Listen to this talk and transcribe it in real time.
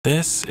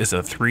This is a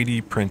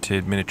 3D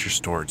printed miniature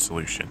storage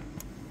solution.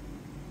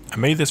 I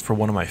made this for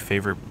one of my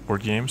favorite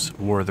board games,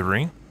 War of the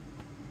Ring.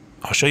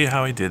 I'll show you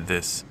how I did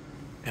this,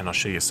 and I'll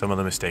show you some of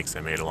the mistakes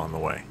I made along the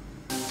way.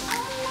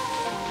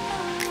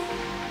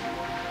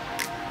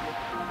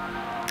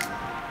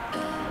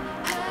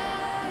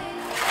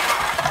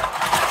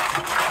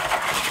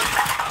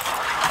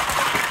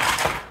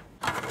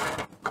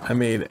 I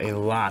made a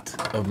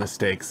lot of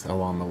mistakes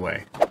along the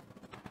way.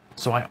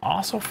 So I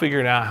also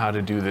figured out how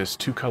to do this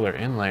two-color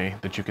inlay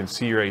that you can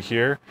see right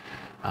here.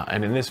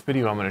 And in this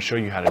video, I'm going to show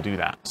you how to do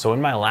that. So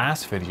in my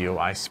last video,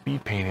 I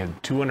speed painted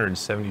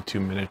 272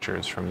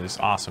 miniatures from this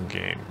awesome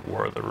game,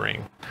 War of the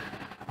Ring.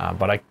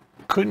 But I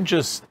couldn't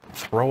just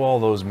throw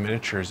all those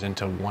miniatures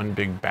into one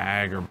big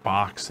bag or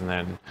box and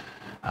then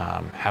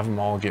have them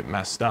all get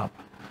messed up.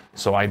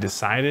 So I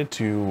decided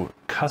to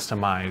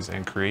customize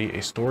and create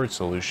a storage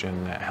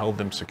solution that held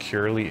them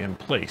securely in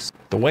place.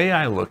 The way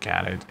I look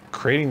at it,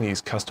 creating these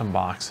custom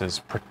boxes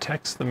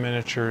protects the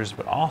miniatures,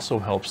 but also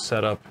helps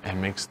set up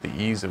and makes the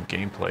ease of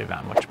gameplay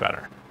that much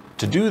better.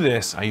 To do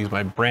this, I use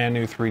my brand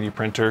new 3D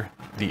printer,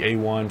 the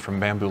A1 from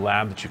Bambu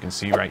Lab that you can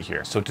see right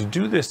here. So to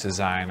do this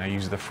design, I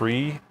use the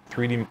free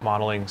 3D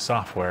modeling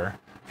software,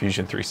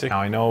 Fusion 360.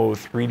 Now I know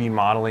 3D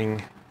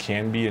modeling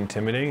can be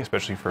intimidating,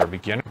 especially for a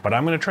beginner, but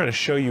I'm going to try to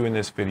show you in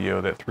this video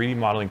that 3D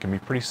modeling can be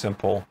pretty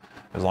simple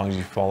as long as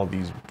you follow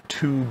these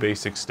two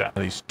basic steps.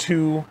 These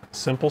two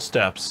simple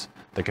steps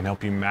that can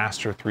help you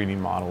master 3D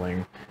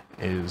modeling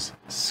is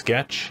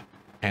sketch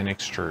and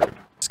extrude.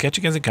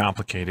 Sketching isn't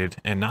complicated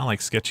and not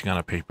like sketching on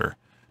a paper.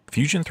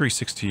 Fusion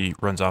 360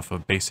 runs off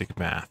of basic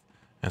math,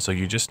 and so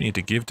you just need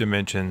to give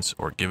dimensions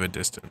or give a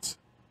distance.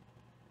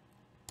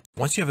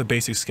 Once you have a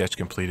basic sketch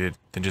completed,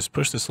 then just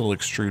push this little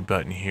extrude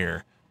button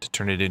here to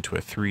turn it into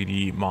a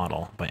 3D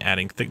model by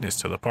adding thickness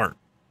to the part.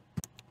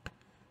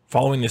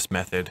 Following this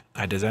method,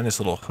 I designed this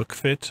little hook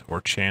fit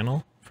or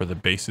channel for the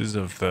bases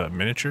of the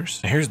miniatures.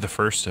 Now here's the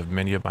first of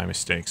many of my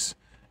mistakes.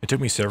 It took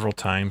me several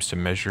times to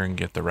measure and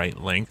get the right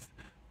length,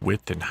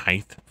 width, and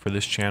height for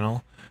this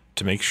channel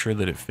to make sure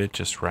that it fit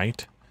just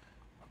right.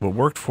 What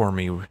worked for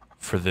me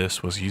for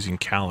this was using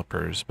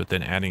calipers, but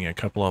then adding a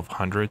couple of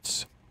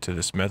hundredths to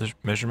this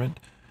measurement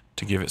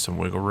to give it some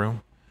wiggle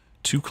room.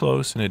 Too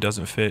close and it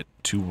doesn't fit,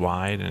 too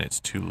wide and it's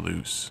too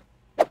loose.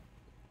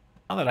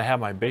 Now that I have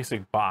my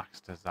basic box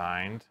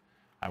designed,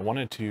 I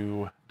wanted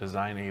to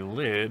design a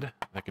lid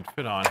that could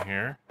fit on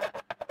here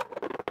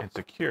and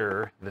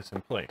secure this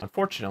in place.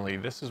 Unfortunately,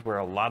 this is where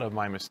a lot of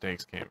my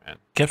mistakes came in. I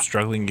kept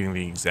struggling getting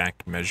the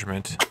exact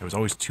measurement. It was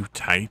always too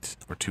tight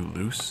or too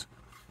loose.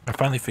 I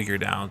finally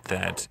figured out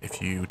that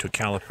if you took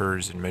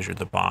calipers and measured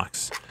the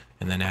box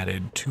and then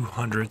added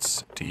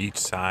 2/100ths to each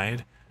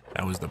side,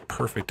 that was the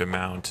perfect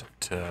amount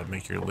to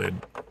make your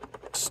lid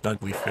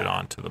snugly fit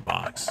onto the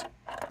box.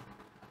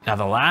 Now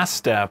the last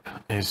step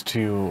is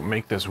to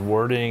make this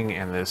wording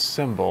and this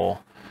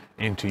symbol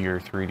into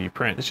your 3D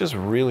print. This just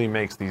really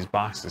makes these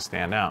boxes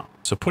stand out.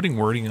 So putting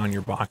wording on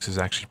your box is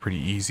actually pretty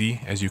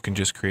easy, as you can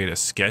just create a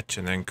sketch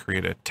and then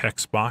create a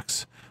text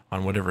box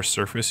on whatever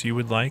surface you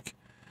would like.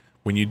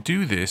 When you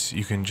do this,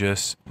 you can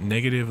just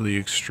negatively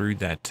extrude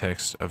that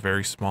text a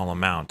very small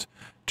amount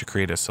to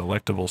create a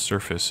selectable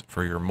surface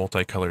for your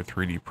multicolored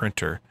 3D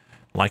printer,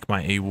 like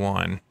my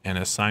A1, and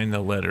assign the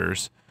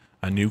letters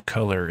a new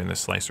color in the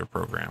slicer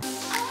program.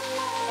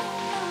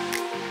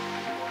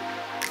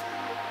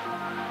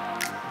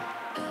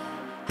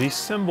 These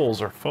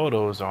symbols or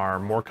photos are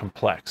more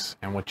complex,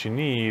 and what you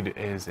need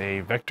is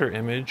a vector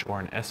image or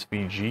an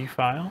SVG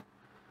file.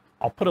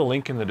 I'll put a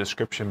link in the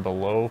description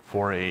below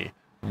for a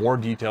more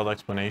detailed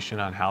explanation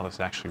on how this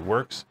actually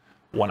works,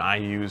 one I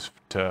use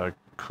to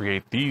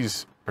create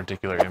these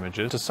particular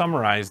images. To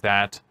summarize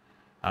that,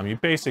 you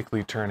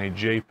basically turn a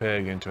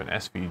JPEG into an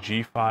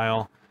SVG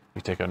file.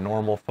 You take a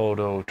normal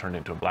photo, turn it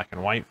into a black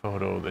and white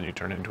photo, then you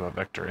turn it into a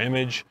vector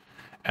image,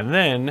 and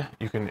then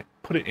you can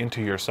put it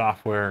into your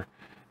software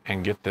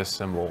and get this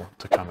symbol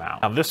to come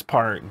out. Now this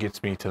part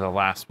gets me to the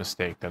last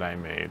mistake that I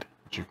made,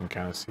 which you can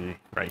kind of see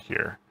right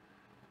here.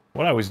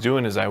 What I was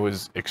doing is I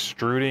was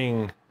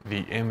extruding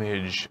the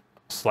image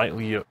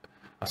slightly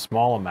a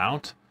small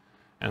amount.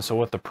 And so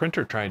what the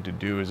printer tried to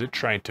do is it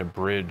tried to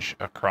bridge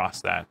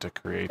across that to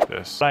create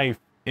this. What I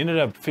ended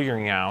up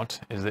figuring out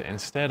is that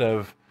instead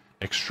of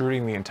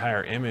extruding the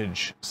entire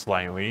image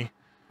slightly,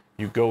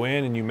 you go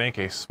in and you make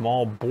a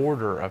small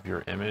border of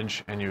your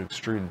image and you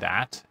extrude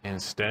that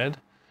instead,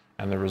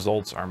 and the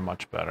results are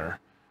much better.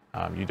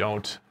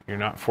 You're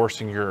not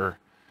forcing your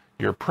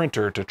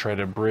printer to try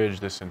to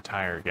bridge this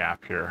entire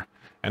gap here.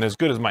 And as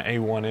good as my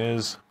A1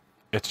 is,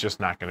 it's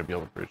just not going to be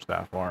able to bridge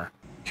that far.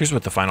 Here's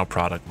what the final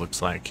product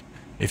looks like.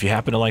 If you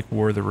happen to like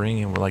War of the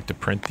Ring and would like to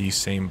print these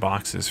same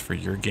boxes for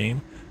your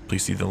game,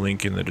 please see the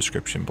link in the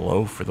description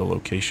below for the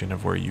location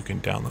of where you can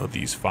download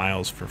these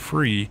files for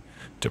free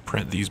to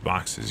print these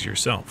boxes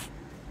yourself.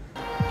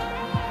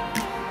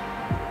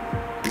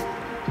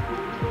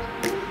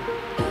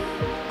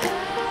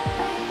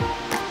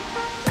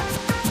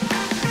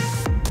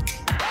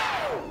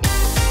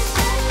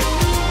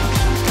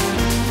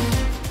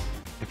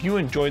 If you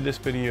enjoyed this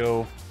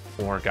video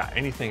or got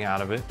anything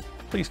out of it,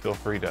 please feel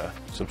free to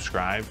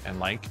subscribe and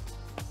like.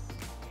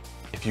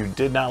 If you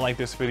did not like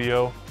this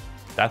video,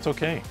 that's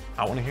okay.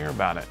 I want to hear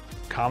about it.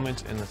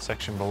 Comment in the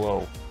section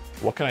below.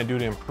 What can I do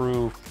to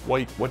improve?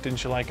 What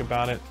didn't you like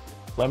about it?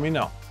 Let me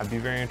know. I'd be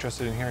very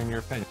interested in hearing your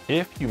opinion.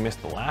 If you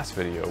missed the last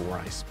video where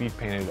I speed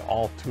painted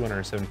all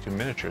 272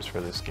 miniatures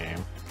for this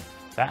game,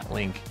 that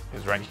link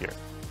is right here.